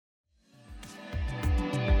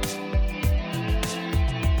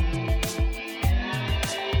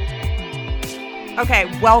Okay,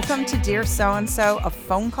 welcome to Dear So-and-So, a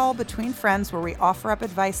phone call between friends where we offer up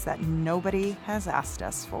advice that nobody has asked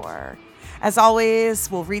us for. As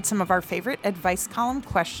always, we'll read some of our favorite advice column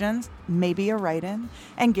questions, maybe a write-in,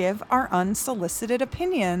 and give our unsolicited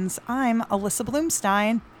opinions. I'm Alyssa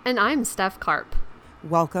Bloomstein. And I'm Steph Karp.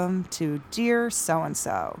 Welcome to Dear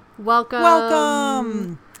So-and-So. Welcome.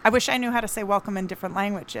 Welcome. I wish I knew how to say welcome in different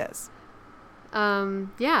languages.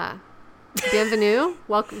 Yeah. Bienvenue?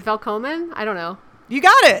 Welcome? I don't know. You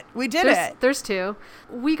got it. We did it. There's two.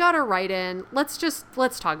 We got a write-in. Let's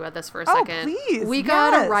talk about this for a second. Please. We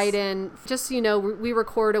got a write-in. Just so you know, we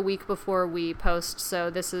record a week before we post. So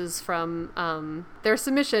this is from, their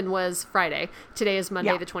submission was Friday. Today is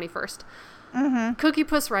Monday, the 21st. Mm-hmm. Cookie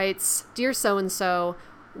Puss writes, Dear So-and-So,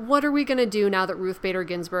 what are we going to do now that Ruth Bader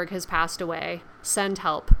Ginsburg has passed away? Send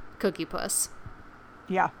help. Cookie Puss.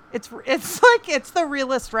 Yeah, it's the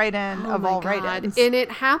realest write-in of all write-ins. And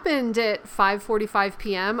it happened at 5:45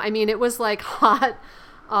 p.m. I mean, it was like hot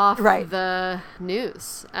off the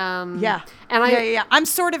news. And I'm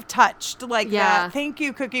sort of touched that. Thank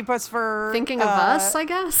you, Cookie Puss, for thinking of us, I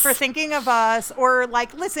guess. For thinking of us. Or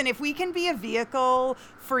listen, if we can be a vehicle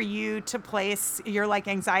for you to place your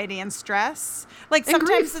anxiety and stress.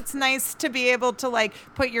 Sometimes it's nice to be able to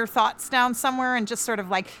put your thoughts down somewhere and just sort of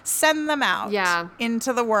send them out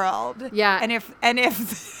into the world. Yeah. And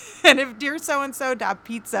if Dear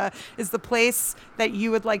So-and-so.pizza is the place that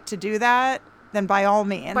you would like to do that, then by all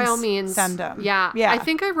means send them. Yeah. I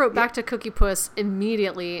think I wrote back to Cookie Puss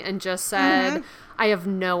immediately and just said, I have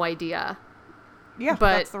no idea. Yeah,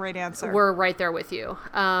 but that's the right answer. We're right there with you.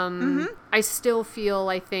 I still feel,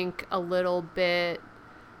 I think, a little bit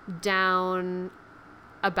down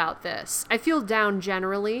about this. I feel down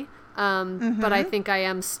generally, but I think I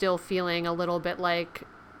am still feeling a little bit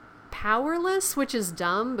powerless, which is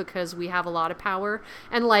dumb because we have a lot of power.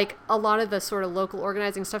 And a lot of the sort of local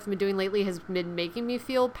organizing stuff I've been doing lately has been making me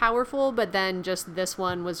feel powerful, but then just this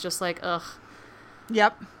one was just ugh.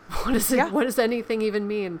 Yep. What is it? Yeah. What does anything even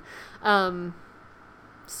mean?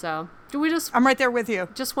 So I'm right there with you.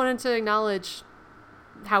 Just wanted to acknowledge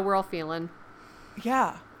how we're all feeling.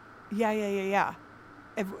 Yeah.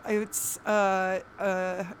 It's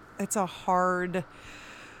a hard,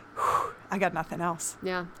 I got nothing else.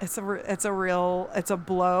 Yeah. It's a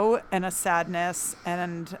blow and a sadness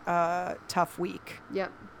and a tough week.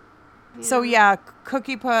 Yep. Yeah. So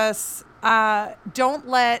Cookie Puss, don't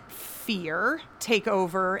let fear take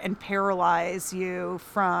over and paralyze you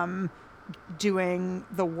from doing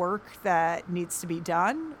the work that needs to be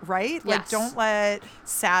done, right? Yes. Don't let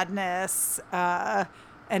sadness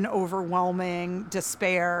and overwhelming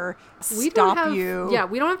despair stop you. Yeah,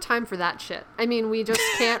 we don't have time for that shit. I mean, we just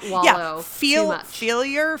can't wallow too much. Feel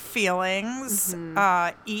your feelings,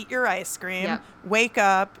 eat your ice cream, wake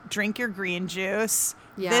up, drink your green juice.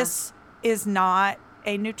 Yeah. This is not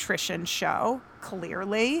a nutrition show,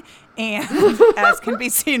 clearly, and as can be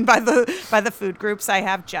seen by the food groups I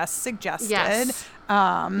have just suggested. Yes.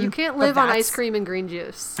 You can't live on ice cream and green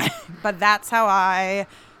juice. But that's how I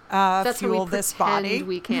fuel this body.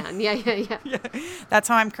 We can. Yeah. That's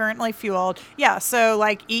how I'm currently fueled. Yeah. So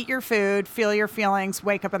eat your food, feel your feelings,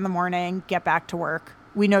 wake up in the morning, get back to work.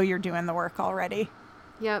 We know you're doing the work already.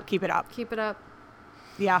 Yep. Keep it up.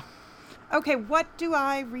 Yeah. Okay, what do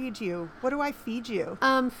I read you? What do I feed you?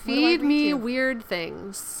 Feed me weird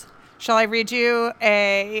things. Shall I read you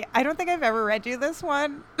I don't think I've ever read you this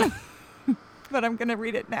one, but I'm going to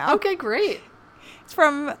read it now. Okay, great.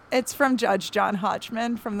 It's from Judge John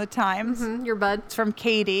Hodgman from the Times. Mm-hmm, your bud. It's from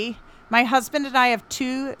Katie. My husband and I have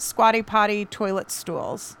 2 squatty potty toilet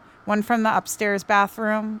stools. One from the upstairs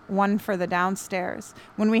bathroom, one for the downstairs.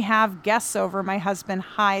 When we have guests over, my husband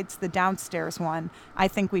hides the downstairs one. I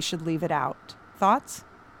think we should leave it out. Thoughts?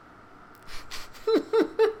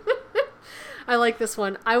 I like this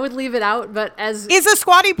one. I would leave it out, but Is a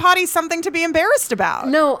squatty potty something to be embarrassed about?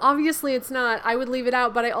 No, obviously it's not. I would leave it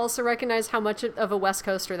out, but I also recognize how much of a West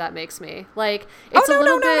Coaster that makes me. It's a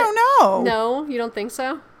little bit... No. No, you don't think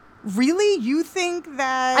so? Really? You think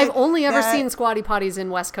that... I've only ever seen squatty potties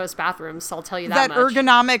in West Coast bathrooms, so I'll tell you that much. That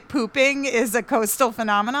ergonomic pooping is a coastal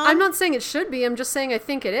phenomenon? I'm not saying it should be. I'm just saying I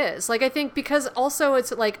think it is. I think because also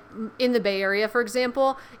it's in the Bay Area, for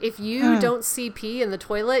example, if you don't see pee in the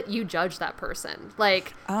toilet, you judge that person.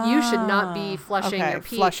 You should not be flushing your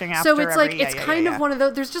pee. Flushing after so it's it's kind of one of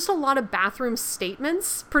those... There's just a lot of bathroom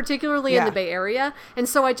statements, particularly in the Bay Area. And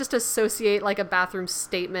so I just associate a bathroom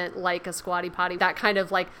statement like a squatty potty, that kind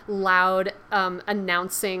of loud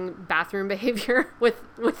announcing bathroom behavior with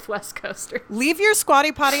West Coasters. Leave your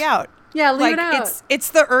squatty potty out. Yeah, leave like it out. it's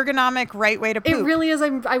the ergonomic right way to poop. It really is.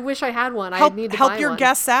 I wish I had one. help, I need to help buy your one.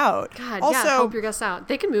 guests out. God, also, yeah, help your guests out.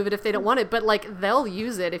 They can move it if they don't want it, but like they'll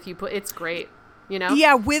use it if you put. It's great. You know?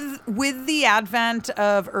 Yeah, with the advent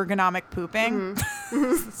of ergonomic pooping,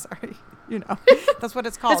 sorry, you know, that's what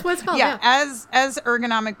it's called. That's what it's called, Yeah, as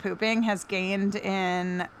ergonomic pooping has gained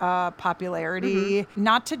in popularity,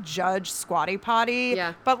 not to judge Squatty Potty,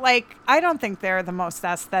 Yeah. but like I don't think they're the most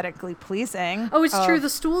aesthetically pleasing. Oh, it's true. The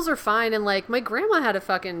stools are fine, and like my grandma had a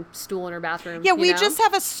fucking stool in her bathroom. Yeah, you we know? just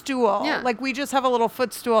have a stool. Yeah. Like we just have a little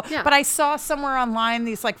footstool. Yeah. But I saw somewhere online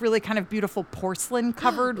these like really kind of beautiful porcelain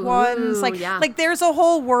covered ones. Like yeah. like there's a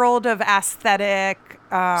whole world of aesthetic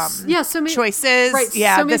so choices. Right.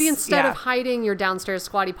 Yeah. So maybe instead of hiding your downstairs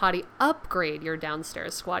Squatty Potty, upgrade your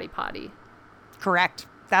downstairs Squatty Potty. Correct.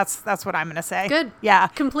 That's what I'm gonna say. Good. Yeah.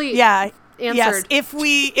 Complete. Yeah. Answered. Yes. If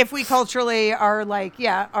we culturally are like,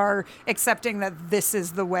 are accepting that this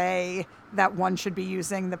is the way that one should be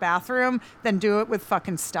using the bathroom, then do it with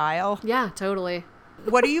fucking style. Yeah, totally.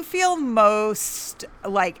 What do you feel most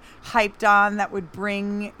like hyped on that would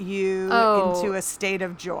bring you into a state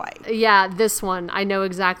of joy? Yeah, this one. I know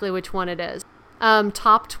exactly which one it is.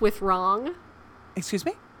 Topped with wrong. Excuse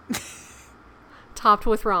me? Topped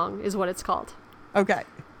with wrong is what it's called. Okay.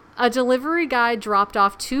 A delivery guy dropped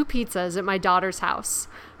off 2 pizzas at my daughter's house.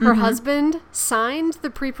 Her husband signed the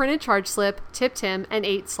pre-printed charge slip, tipped him, and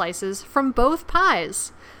ate slices from both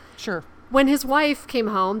pies. Sure. When his wife came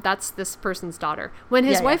home, that's this person's daughter. When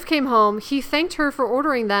his Yeah, wife yeah. came home, he thanked her for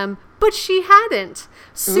ordering them, but she hadn't.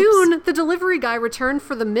 Soon, the delivery guy returned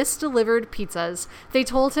for the misdelivered pizzas. They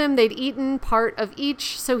told him they'd eaten part of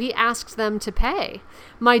each, so he asked them to pay.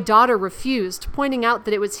 My daughter refused, pointing out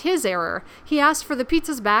that it was his error. He asked for the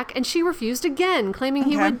pizzas back, and she refused again, claiming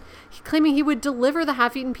he would deliver the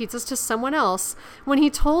half-eaten pizzas to someone else. When he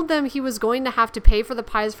told them he was going to have to pay for the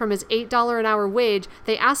pies from his $8 an hour wage,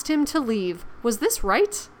 they asked him to leave. Was this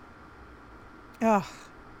right? Ugh.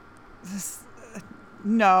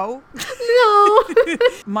 No. No.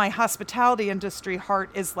 My hospitality industry heart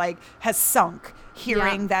is like, has sunk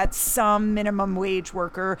hearing that some minimum wage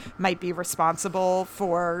worker might be responsible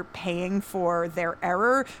for paying for their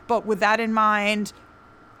error. But with that in mind,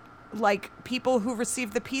 like people who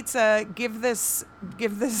receive the pizza, give this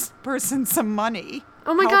person some money.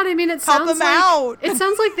 Oh my God! I mean, it help sounds them like out. It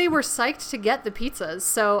sounds like they were psyched to get the pizzas.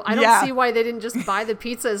 So I don't Yeah. see why they didn't just buy the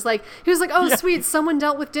pizzas. Like he was like, "Oh, sweet, someone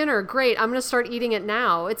dealt with dinner. Great, I'm gonna start eating it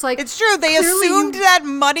now." It's like It's true. They clearly assumed that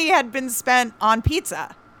money had been spent on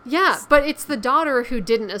pizza. Yeah, but it's the daughter who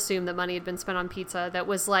didn't assume that money had been spent on pizza that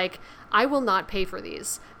was like, I will not pay for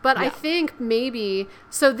these. But I think maybe,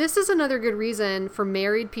 so this is another good reason for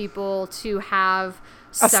married people to have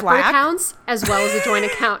separate Slack? accounts as well as a joint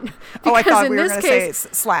account. Oh, I thought in we were this going to case, say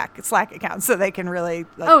Slack accounts so they can really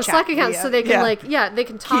like, Oh, chat Slack accounts, via- so they can they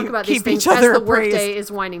can talk Keep- about these keep things each as other the appraised. workday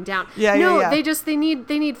is winding down. Yeah, no, yeah. they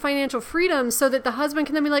need financial freedom so that the husband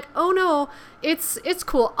can then be like, oh no, it's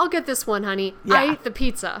cool. I'll get this one, honey. Yeah. I ate the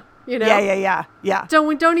pizza. You know? Yeah.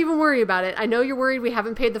 Don't even worry about it. I know you're worried. We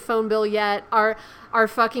haven't paid the phone bill yet. Our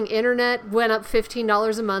fucking internet went up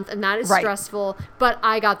 $15 a month, and that is stressful. But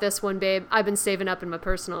I got this one, babe. I've been saving up in my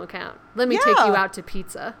personal account. Let me take you out to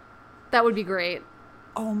pizza. That would be great.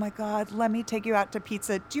 Oh my God, let me take you out to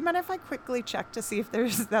pizza. Do you mind if I quickly check to see if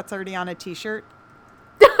that's already on a t-shirt?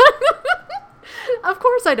 Of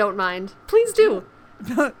course I don't mind. Please do.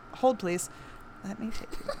 Hold, please. Let me take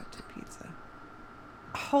you out to pizza.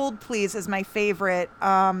 Hold, please is my favorite.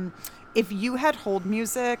 If you had hold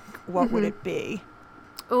music, what would it be?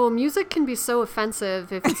 Oh, music can be so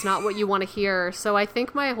offensive if it's not what you want to hear. So I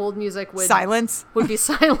think my hold music would Silence? would be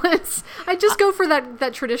silence. I'd just go for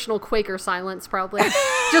that traditional Quaker silence, probably.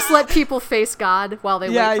 Just let people face God while they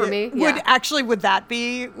wait for me. Would that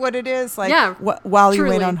be what it is? Like, Yeah, while you wait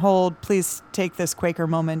truly. on hold, please take this Quaker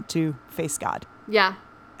moment to face God. Yeah.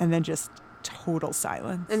 And then just total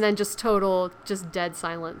silence. And then just dead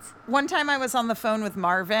silence. One time I was on the phone with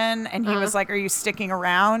Marvin and he was like, "Are you sticking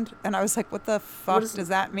around?" And I was like, "What the fuck does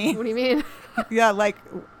that mean?" What do you mean? And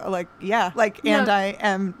I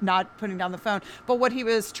am not putting down the phone. But what he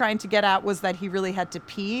was trying to get at was that he really had to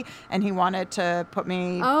pee and he wanted to put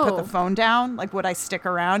the phone down. Like, would I stick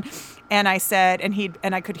around? And I said,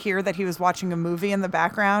 and I could hear that he was watching a movie in the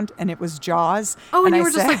background and it was Jaws. Oh, and I you were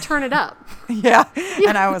just said- like, turn it up. yeah.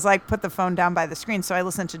 And I was like, put the phone down by the screen. So I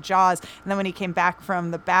listened to Jaws. And then when he came back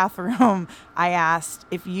from the bathroom, I asked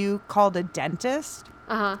if you called a dentist,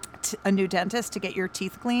 a new dentist to get your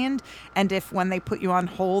teeth cleaned. And if when they put you on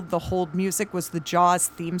hold, the hold music was the Jaws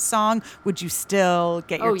theme song, would you still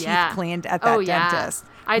get your teeth cleaned at that dentist?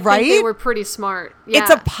 I Right? think they were pretty smart. Yeah. It's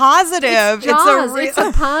a positive. It's Jaws. It's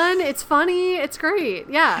a pun. It's funny. It's great.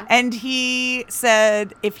 Yeah. And he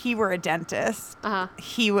said if he were a dentist, Uh-huh.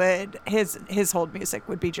 he would his hold music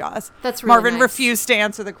would be Jaws. That's really Marvin nice. refused to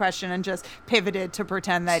answer the question and just pivoted to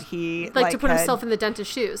pretend that he Like to put had- himself in the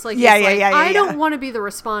dentist's shoes. Like, Yeah, he's yeah, like, yeah, yeah, I yeah. don't want to be the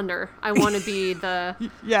responder. I want to be the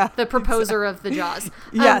Yeah. the proposer of the Jaws.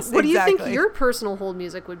 Yes, what do you think exactly. your personal hold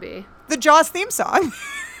music would be? The Jaws theme song.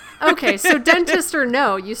 Okay, so dentist or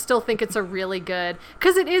no, you still think it's a really good,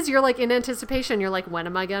 because it is, you're like in anticipation, you're like, when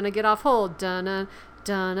am I gonna get off hold? Dun-na,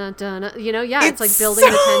 dun-na, dun-na. You know, yeah, it's like building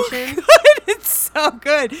so the tension. Good. It's so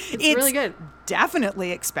good. It's really good.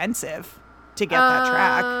 Definitely expensive to get that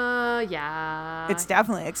track. Yeah. It's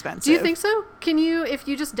definitely expensive. Do you think so? Can you, if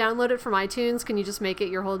you just download it from iTunes, can you just make it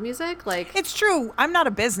your hold music? Like, It's true. I'm not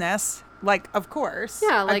a business. Like, of course.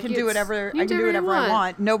 Yeah, I like, can do whatever you I can do do whatever whatever you I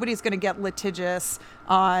want. want. Nobody's going to get litigious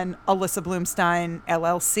on Alyssa Bloomstein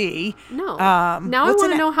LLC. no. Now I what's want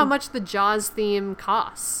to an- know how much the Jaws theme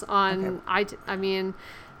costs on, I mean,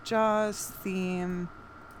 Jaws theme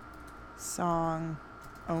song.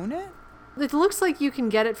 Own it? it looks like you can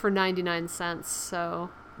get it for 99 cents, so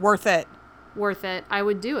Worth it. worth it. I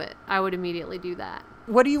would do it. I would immediately do that.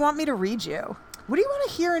 What do you want me to read you? What do you want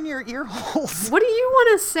to hear in your ear holes? What do you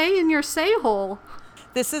want to say in your say hole?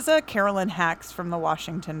 This is a Carolyn Hacks from the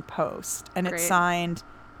Washington Post, and it's Great. signed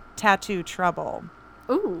Tattoo Trouble.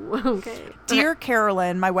 Ooh, okay. Dear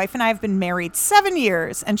Carolyn, my wife and I have been married 7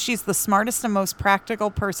 years, and she's the smartest and most practical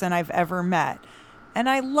person I've ever met. And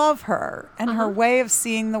I love her and her way of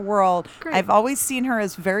seeing the world. Great. I've always seen her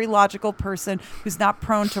as a very logical person who's not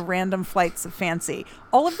prone to random flights of fancy.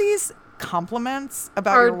 All of these compliments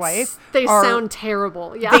about your wife They are, sound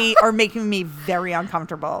terrible. Yeah. they are making me very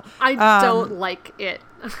uncomfortable. I don't like it.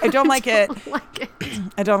 I don't like it. Like it.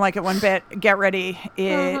 I don't like it one bit. Get ready.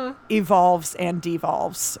 It evolves and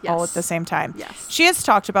devolves all at Yes. the same time. Yes. She has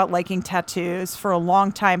talked about liking tattoos for a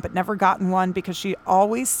long time, but never gotten one because she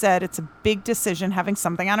always said it's a big decision having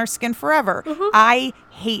something on her skin forever. I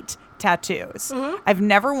hate tattoos. I've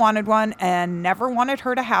never wanted one and never wanted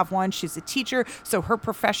her to have one. She's a teacher, so her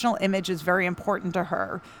professional image is very important to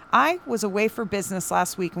her. I was away for business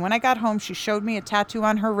last week, and when I got home, she showed me a tattoo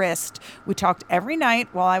on her wrist. We talked every night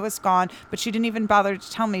while I was gone, but she didn't even bother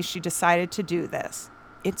to tell me she decided to do this.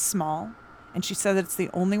 It's small, and she said that it's the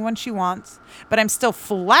only one she wants, but I'm still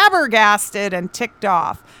flabbergasted and ticked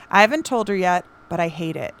off. I haven't told her yet, but I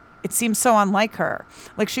hate it. It seems so unlike her,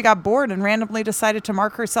 like she got bored and randomly decided to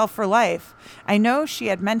mark herself for life. I know she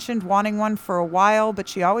had mentioned wanting one for a while, but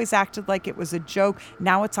she always acted like it was a joke.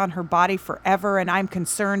 Now it's on her body forever, and I'm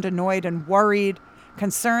concerned, annoyed, and worried.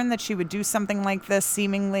 Concerned that she would do something like this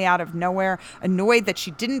seemingly out of nowhere. Annoyed that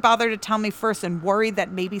she didn't bother to tell me first, and worried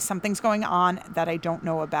that maybe something's going on that I don't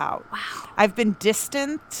know about. Wow. I've been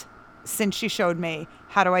distant since she showed me.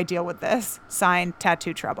 How do I deal with this? Signed,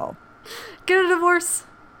 Tattoo Trouble. Get a divorce.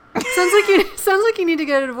 Sounds like you need to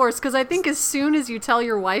get a divorce, because I think as soon as you tell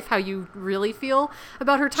your wife how you really feel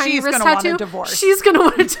about her tiny She's wrist gonna want a tattoo, divorce. she's gonna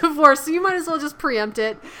want a divorce. So you might as well just preempt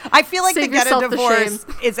it. I feel like Save the get a yourself the divorce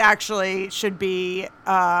shame. is actually should be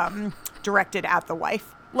directed at the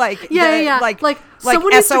wife. Like Yeah. like someone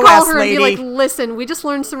needs to SOS call her lady. and be like, "Listen, we just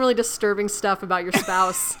learned some really disturbing stuff about your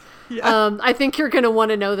spouse. I think you're going to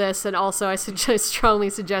want to know this, and also I strongly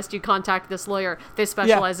suggest you contact this lawyer. They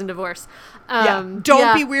specialize in divorce." Don't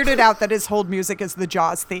be weirded out that his hold music is the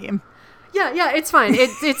Jaws theme. Yeah, it's fine.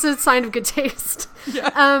 It's a sign of good taste.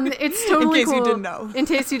 It's totally In case you cool. didn't know. In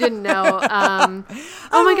case you didn't know.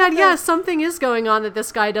 Oh my God, yeah, something is going on that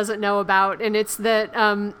this guy doesn't know about, and it's that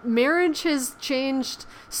marriage has changed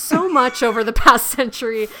so much over the past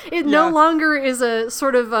century. It no longer is a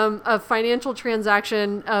sort of a financial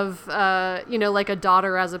transaction of, like a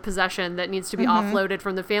daughter as a possession that needs to be offloaded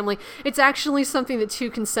from the family. It's actually something that two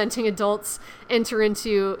consenting adults enter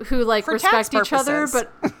into who For respect tax each other. purposes.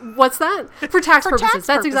 But what's that? For tax For purposes. tax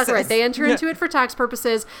That's exactly right. purposes. They enter into it for tax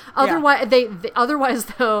purposes. Otherwise, otherwise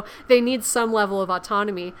though, they need some level of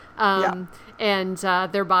autonomy. And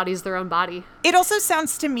their body's their own body. It also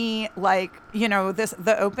sounds to me like,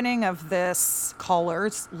 the opening of this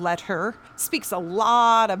caller's letter speaks a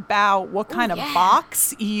lot about what kind of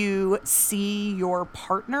box you see your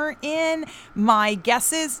partner in. My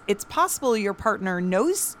guess is it's possible your partner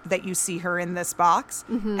knows that you see her in this box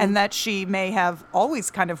and that she may have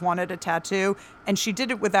always kind of wanted a tattoo, and she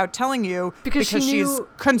did it without telling you because she she's knew-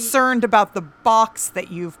 concerned about the box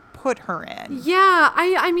that you've put her in. Yeah,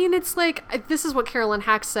 I mean, it's like, this is what Carolyn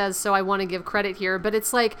Hack says, so I want to give credit here, but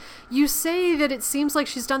it's like, you say that it seems like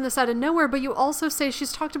she's done this out of nowhere, but you also say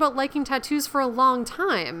she's talked about liking tattoos for a long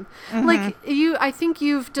time. Like, I think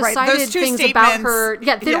you've decided things about her.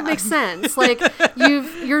 Yeah, they don't make sense. Like,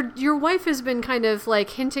 your wife has been kind of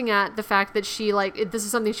like hinting at the fact that she, like, this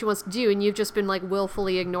is something she wants to do, and you've just been like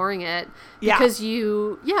willfully ignoring it because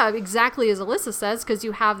exactly as Alyssa says, because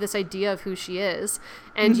you have this idea of who she is,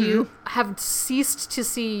 and you have ceased to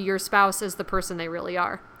see your spouse as the person they really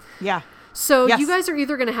are. Yeah. So you guys are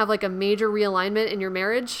either going to have like a major realignment in your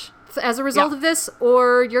marriage as a result of this,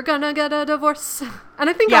 or you're gonna get a divorce. And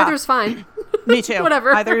I think either's fine. Me too.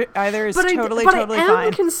 Whatever. Either is totally I am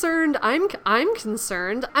fine. concerned. I'm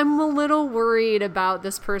concerned. I'm a little worried about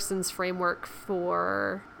this person's framework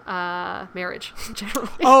for marriage generally.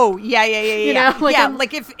 Oh, yeah. You know, like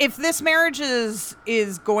like if this marriage is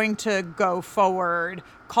going to go forward,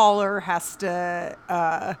 Caller has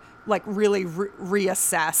to like really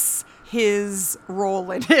reassess his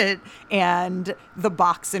role in it and the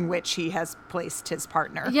box in which he has placed his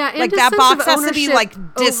partner. Yeah, and like that box has to be like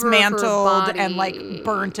dismantled and like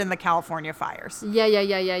burnt in the California fires. Yeah.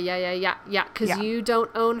 Because you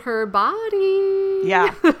don't own her body.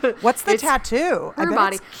 Yeah. What's the tattoo? Her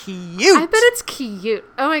body. It's cute. I bet it's cute.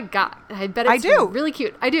 Oh my God. I bet it's really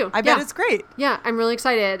cute. I do. I bet it's great. Yeah, I'm really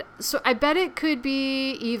excited. So I bet it could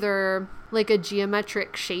be either like a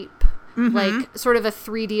geometric shape, like sort of a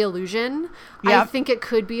 3D illusion. I think it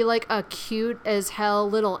could be like a cute as hell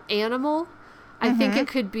little animal. I think it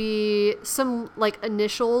could be some like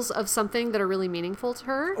initials of something that are really meaningful to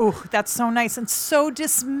her. Oh, that's so nice and so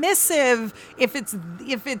dismissive. If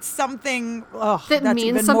it's something that that's means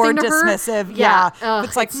even something more to her? dismissive. Yeah. Ugh,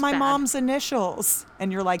 it's like it's my bad. mom's initials.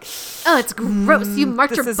 And you're like, oh, it's gross. You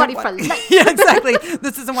marked your body for life. Yeah, exactly.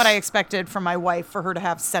 This isn't what I expected from my wife, for her to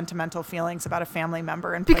have sentimental feelings about a family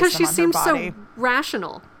member and because place them she on her seems body. so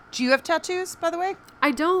rational. Do you have tattoos, by the way?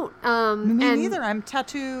 I don't. Me neither. I'm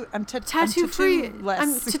tattoo free.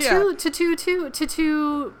 I'm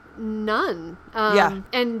tattoo none.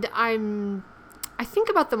 And I think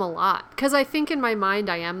about them a lot because I think in my mind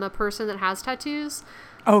I am the person that has tattoos.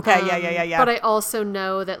 Okay. Yeah. But I also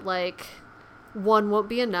know that like one won't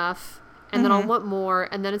be enough, and then I'll want more,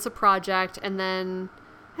 and then it's a project, and then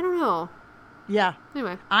I don't know. Yeah.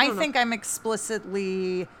 Anyway, I think I'm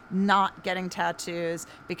explicitly not getting tattoos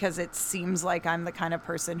because it seems like I'm the kind of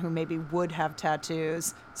person who maybe would have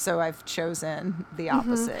tattoos. So I've chosen the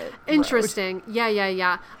opposite. Interesting. Road.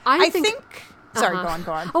 Yeah. I think Sorry,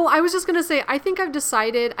 go on. Oh, I was just going to say, I think I've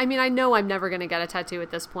decided, I mean, I know I'm never going to get a tattoo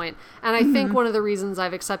at this point. And I think one of the reasons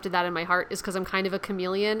I've accepted that in my heart is because I'm kind of a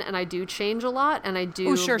chameleon and I do change a lot and I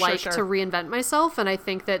do to reinvent myself. And I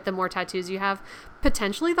think that the more tattoos you have,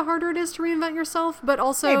 potentially the harder it is to reinvent yourself, but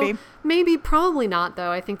also maybe probably not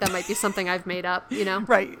though. I think that might be something I've made up, you know?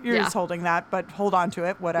 Right. You're just holding that, but hold on to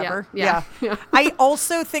it, whatever. Yeah. I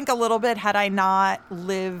also think a little bit, had I not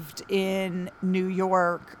lived in New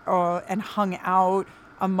York and hung out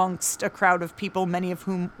amongst a crowd of people, many of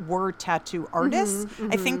whom were tattoo artists,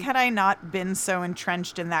 I think had I not been so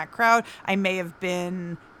entrenched in that crowd, I may have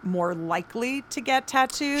been more likely to get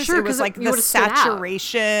tattoos. Sure, it was like the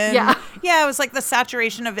saturation. Yeah, it was like the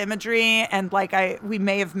saturation of imagery, and like we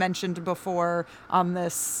may have mentioned before on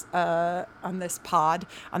this pod,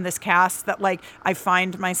 on this cast, that like I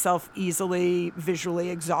find myself easily visually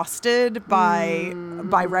exhausted by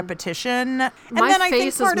repetition. And then I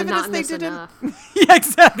think part of it is they didn't. Yeah,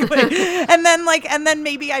 exactly. and then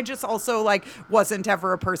maybe I just also like wasn't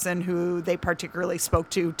ever a person who they particularly spoke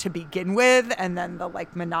to begin with, and then the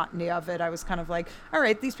like monotony of it, I was kind of like, all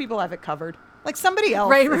right, these people have it covered. Like somebody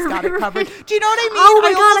else has got it covered. Do you know what I mean? Oh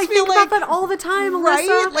my God, I think about that all the time, Alyssa.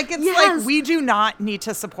 Right? Like it's like we do not need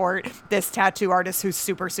to support this tattoo artist who's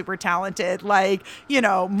super, super talented. Like, you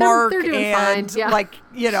know, Mark and like,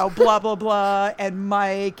 you know, blah, blah, blah, and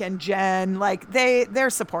Mike and Jen. Like they're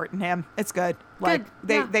supporting him. It's good. Like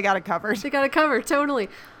they got it covered. They got it covered, totally.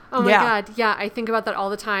 Oh my God. Yeah, I think about that all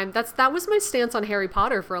the time. That was my stance on Harry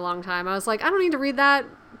Potter for a long time. I was like, I don't need to read that.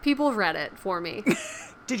 People have read it for me.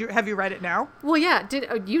 Have you read it now? Well, yeah.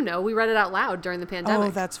 We read it out loud during the pandemic. Oh,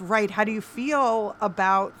 that's right. How do you feel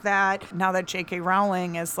about that now that J.K.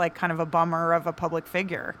 Rowling is like kind of a bummer of a public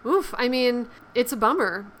figure? Oof. I mean, it's a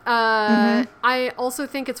bummer. I also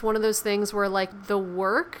think it's one of those things where like the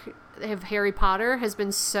work of Harry Potter has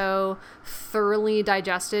been so thoroughly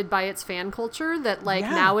digested by its fan culture that like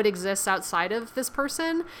now it exists outside of this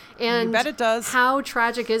person. And you bet it does. How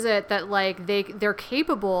tragic is it that like they're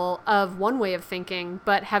capable of one way of thinking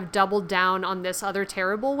but have doubled down on this other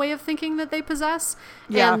terrible way of thinking that they possess,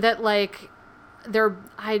 and that like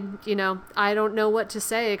I don't know what to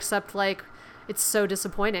say except like, it's so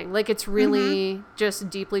disappointing. Like, it's really just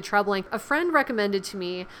deeply troubling. A friend recommended to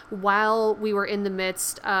me while we were in the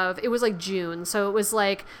midst of, it was like June. So it was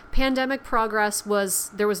like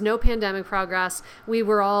there was no pandemic progress. We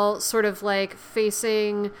were all sort of like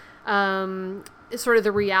facing, sort of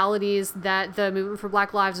the realities that the movement for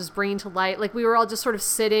Black Lives was bringing to light. Like, we were all just sort of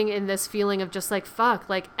sitting in this feeling of just like, fuck,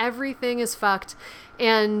 like everything is fucked.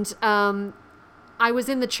 And, I was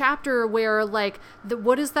in the chapter where like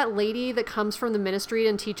what is that lady that comes from the ministry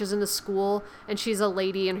and teaches in the school, and she's a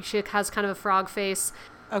lady and she has kind of a frog face.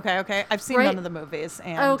 Okay. I've seen none of the movies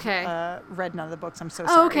and read none of the books. I'm so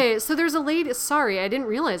sorry. Okay, so there's a lady. Sorry, I didn't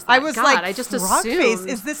realize that. I was I just frog assumed. Face?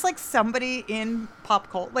 Is this like somebody in pop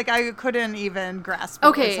cult? Like, I couldn't even grasp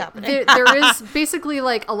what was happening. there is basically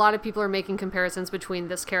like a lot of people are making comparisons between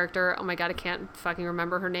this character. Oh my God, I can't fucking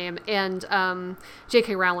remember her name. And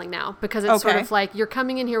J.K. Rowling now, because it's sort of like you're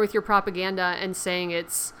coming in here with your propaganda and saying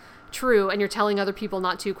it's true, and you're telling other people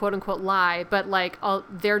not to quote unquote lie, but like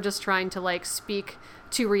they're just trying to like speak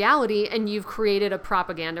to reality, and you've created a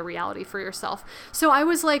propaganda reality for yourself. So I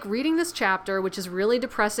was like reading this chapter, which is really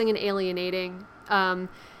depressing and alienating,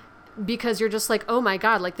 because you're just like, oh my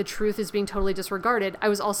God, like the truth is being totally disregarded. It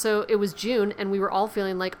was June, and we were all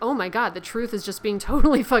feeling like, oh my God, the truth is just being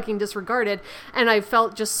totally fucking disregarded. And I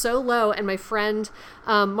felt just so low. And my friend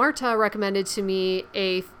Marta recommended to me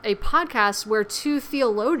a podcast where two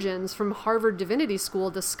theologians from Harvard Divinity School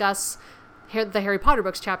discuss the Harry Potter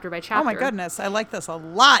books chapter by chapter. Oh my goodness, I like this a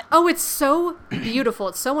lot. Oh, it's so beautiful.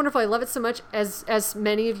 It's so wonderful. I love it so much. As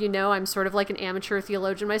many of you know, I'm sort of like an amateur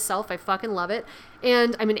theologian myself. I fucking love it.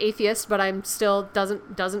 And I'm an atheist, but I'm still doesn't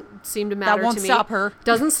seem to matter to me. That won't stop her.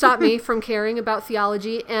 Doesn't stop me from caring about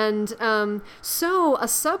theology. And so a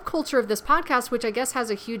subculture of this podcast, which I guess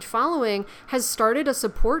has a huge following, has started a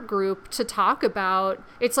support group to talk about.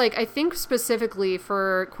 It's like, I think specifically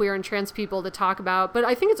for queer and trans people to talk about, but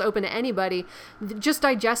I think it's open to anybody, just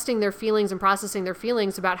digesting their feelings and processing their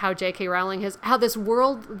feelings about how J.K. Rowling how this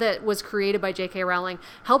world that was created by J.K. Rowling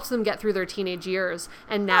helps them get through their teenage years.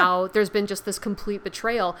 And now there's been just this complete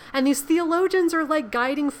betrayal, and these theologians are like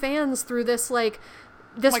guiding fans through this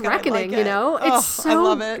reckoning. You know, it's so I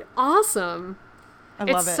love it. Awesome.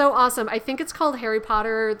 It's so awesome. I think it's called Harry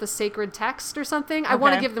Potter: The Sacred Text or something. I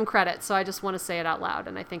want to give them credit, so I just want to say it out loud,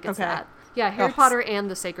 and I think it's that. Yeah, Harry Potter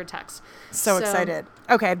and the Sacred Text. So excited.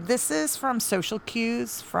 Okay, this is from Social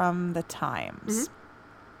Cues from the Times.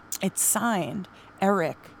 It's signed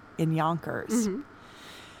Eric in Yonkers.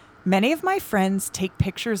 Many of my friends take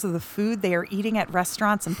pictures of the food they are eating at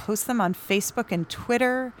restaurants and post them on Facebook and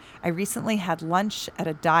Twitter. I recently had lunch at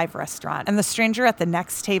a dive restaurant, and the stranger at the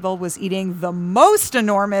next table was eating the most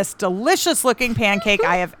enormous, delicious-looking pancake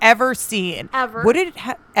I have ever seen. Ever. Would it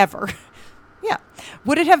ever? Yeah.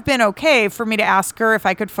 Would it have been okay for me to ask her if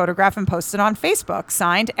I could photograph and post it on Facebook?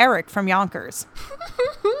 Signed, Eric from Yonkers.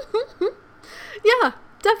 Yeah,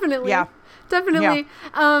 definitely. Yeah. Definitely.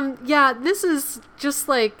 Yeah, this is just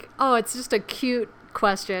like, it's just a cute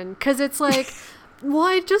question. Because it's like, well,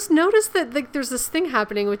 I just noticed that like there's this thing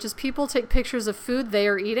happening, which is people take pictures of food they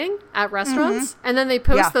are eating at restaurants, and then they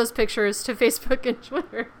post those pictures to Facebook and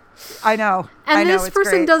Twitter. I know. And this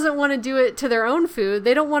person doesn't want to do it to their own food.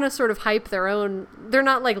 They don't want to sort of hype their own. They're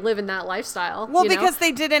not like living that lifestyle. Well, because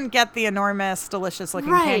they didn't get the enormous, delicious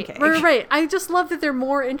looking pancake. Right. I just love that they're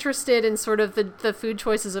more interested in sort of the food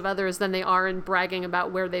choices of others than they are in bragging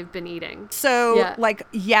about where they've been eating. So,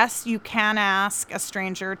 yes, you can ask a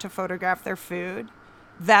stranger to photograph their food.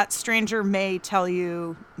 That stranger may tell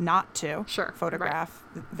you not to photograph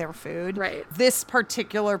their food. Right. This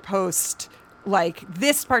particular post,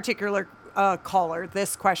 this particular caller,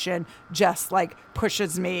 this question just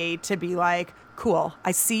pushes me to be like, cool,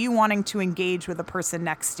 I see you wanting to engage with the person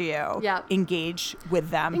next to you. Yeah. Engage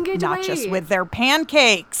with them, engage not away. Just with their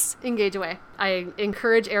pancakes. Engage away. I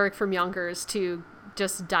encourage Eric from Yonkers to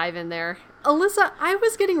just dive in there. Alyssa, I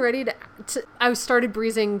was getting ready I started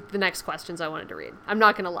breezing the next questions I wanted to read. I'm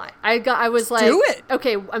not going to lie. I was like, do it.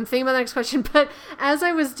 Okay, I'm thinking about the next question. But as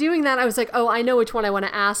I was doing that, I was like, oh, I know which one I want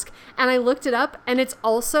to ask. And I looked it up, and it's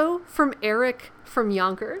also from Eric from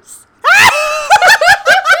Yonkers.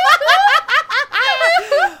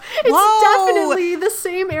 It's definitely the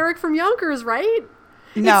same Eric from Yonkers, right?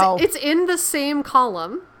 No. It's in the same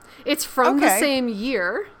column. It's from the same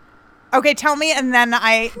year. Okay, tell me, and then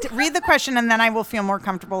I read the question, and then I will feel more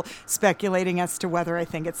comfortable speculating as to whether I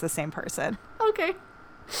think it's the same person. Okay.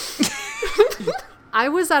 I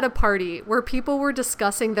was at a party where people were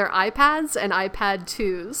discussing their iPads and iPad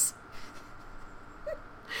 2s.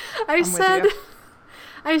 I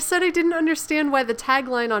I said I didn't understand why the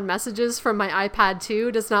tagline on messages from my iPad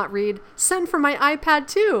 2 does not read, sent from my iPad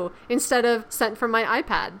 2, instead of sent from my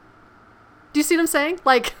iPad. Do you see what I'm saying?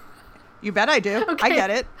 Like... You bet I do. Okay. I get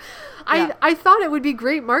it. Yeah. I thought it would be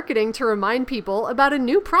great marketing to remind people about a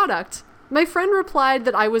new product. My friend replied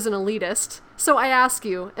that I was an elitist. So I ask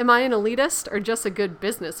you, am I an elitist or just a good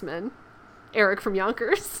businessman? Eric from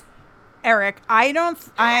Yonkers. Eric, I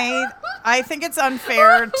think it's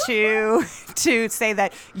unfair to say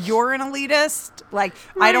that you're an elitist. Like,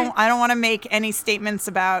 right. I don't want to make any statements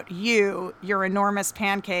about your enormous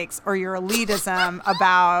pancakes, or your elitism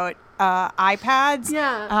about iPads.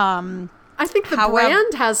 Yeah. I think the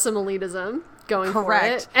brand has some elitism going correct.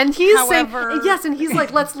 For it. And he's saying, yes, and he's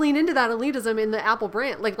like, let's lean into that elitism in the Apple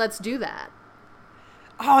brand. Like, let's do that.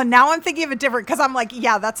 Oh, now I'm thinking of it different, because I'm like,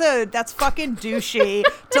 yeah, that's fucking douchey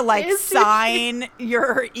to like sign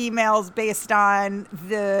your emails based on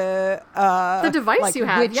the device like, you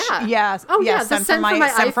have. Yes. Oh yeah. Sent from my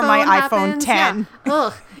iPhone 10. Yeah.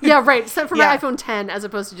 Ugh. Yeah, right. Sent from my iPhone 10 as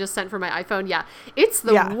opposed to just sent from my iPhone. Yeah. It's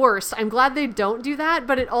the worst. I'm glad they don't do that,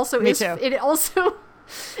 but it also is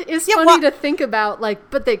funny to think about,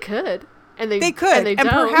 like, but they could. And they could. And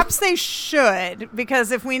perhaps they should,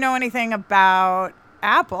 because if we know anything about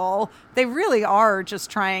Apple, they really are just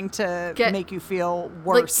trying to make you feel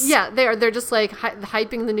worse. Like, yeah, they're just like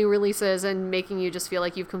hyping the new releases and making you just feel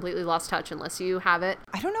like you've completely lost touch unless you have it.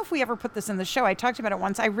 I don't know if we ever put this in the show. I talked about it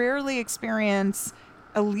once. I rarely experience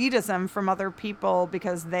elitism from other people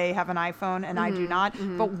because they have an iPhone and I do not.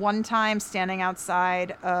 Mm-hmm. But one time, standing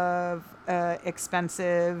outside of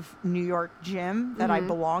expensive New York gym that I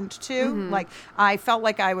belonged to, like, I felt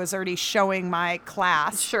like I was already showing my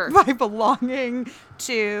class by belonging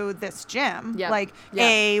to this gym.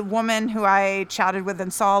 A woman who I chatted with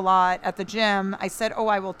and saw a lot at the gym, I said,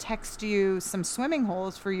 I will text you some swimming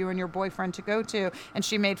holes for you and your boyfriend to go to, and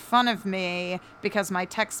she made fun of me because my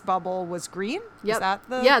text bubble was green. Is that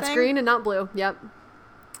the thing? It's green and not blue.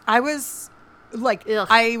 I was like,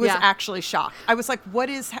 I was actually shocked. I was like, what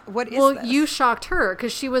is well, this? You shocked her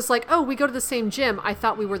because she was like, we go to the same gym. I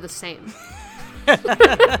thought we were the same.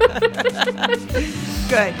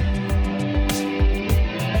 Good.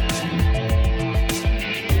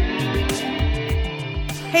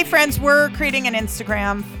 Hey friends, we're creating an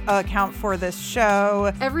Instagram account for this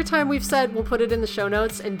show. Every time we've said we'll put it in the show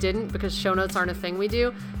notes and didn't, because show notes aren't a thing we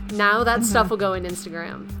do, now that stuff will go in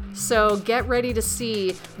Instagram. So get ready to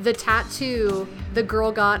see the tattoo the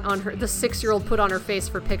girl got on the 6-year-old put on her face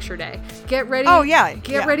for picture day. Get ready. Oh yeah.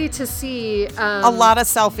 Get ready to see a lot of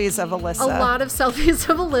selfies of Alyssa. A lot of selfies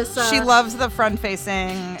of Alyssa. She loves the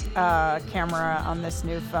front-facing camera on this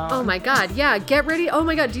new phone. Oh my god, yeah. Get ready. Oh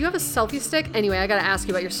my god, do you have a selfie stick? Anyway, I gotta ask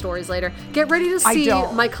you about your stories later. Get ready to see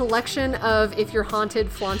my collection of If You're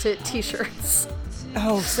Haunted, Flaunt It t-shirts.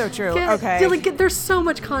 Oh, so true. Okay. There's so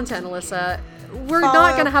much content, Alyssa. We're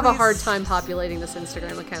not going to have a hard time populating this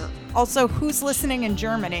Instagram account. Also, who's listening in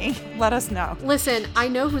Germany? Let us know. Listen, I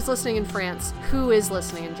know who's listening in France. Who is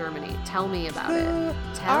listening in Germany? Tell me about it.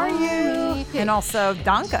 Tell me. And also,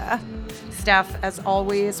 Danke. Steph, as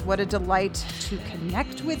always, what a delight to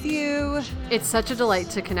connect with you. It's such a delight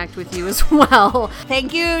to connect with you as well.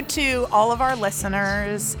 Thank you to all of our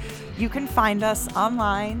listeners. You can find us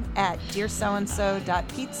online at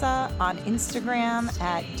dearsoandso.pizza, on Instagram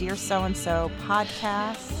at dearsoandso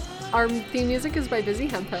podcast. Our theme music is by Busy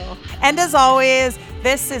Hemphill. And as always,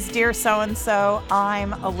 this is Dear So-and-So.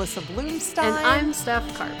 I'm Alyssa Bloomstein. And I'm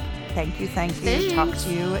Steph Karp. Thank you. Thanks. Talk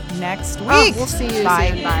to you next week. We'll see you soon.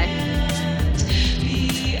 Bye.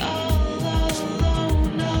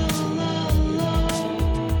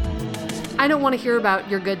 I don't want to hear about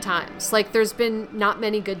your good times. Like, there's been not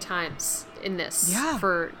many good times in this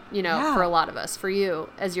for a lot of us. For you,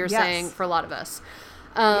 as you're saying, for a lot of us.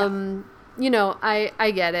 I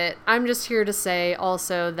get it. I'm just here to say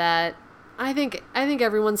also that I think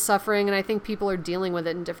everyone's suffering, and I think people are dealing with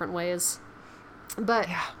it in different ways. But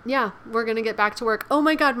yeah, we're going to get back to work. Oh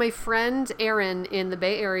my God, my friend Erin in the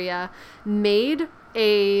Bay Area made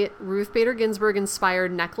a Ruth Bader Ginsburg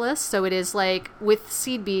inspired necklace. So it is like with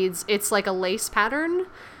seed beads. It's like a lace pattern.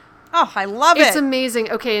 Oh, I love it. It's amazing.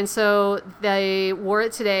 Okay, and so they wore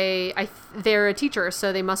it today. They're a teacher,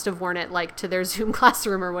 so they must have worn it like to their Zoom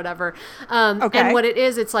classroom or whatever. And what it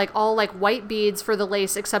is, it's like all like white beads for the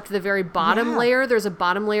lace, except the very bottom layer. There's a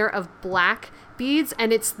bottom layer of black beads,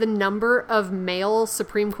 and it's the number of male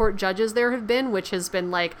Supreme Court judges there have been, which has been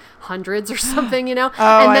like hundreds or something, and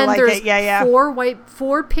then there's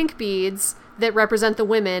four pink beads that represent the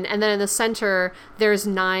women, and then in the center there's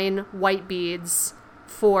 9 white beads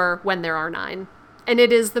for when there are 9. And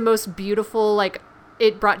it is the most beautiful, like,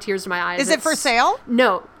 it brought tears to my eyes. Is it for sale?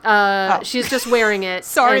 No. She's just wearing it.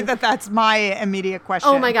 Sorry that's my immediate question.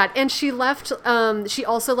 Oh my God. And she left, she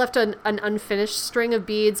also left an unfinished string of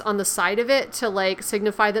beads on the side of it to like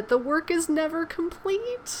signify that the work is never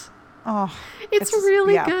complete. Oh, it's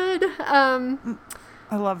really good.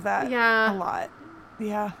 I love that. Yeah. A lot.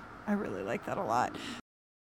 Yeah. I really like that a lot.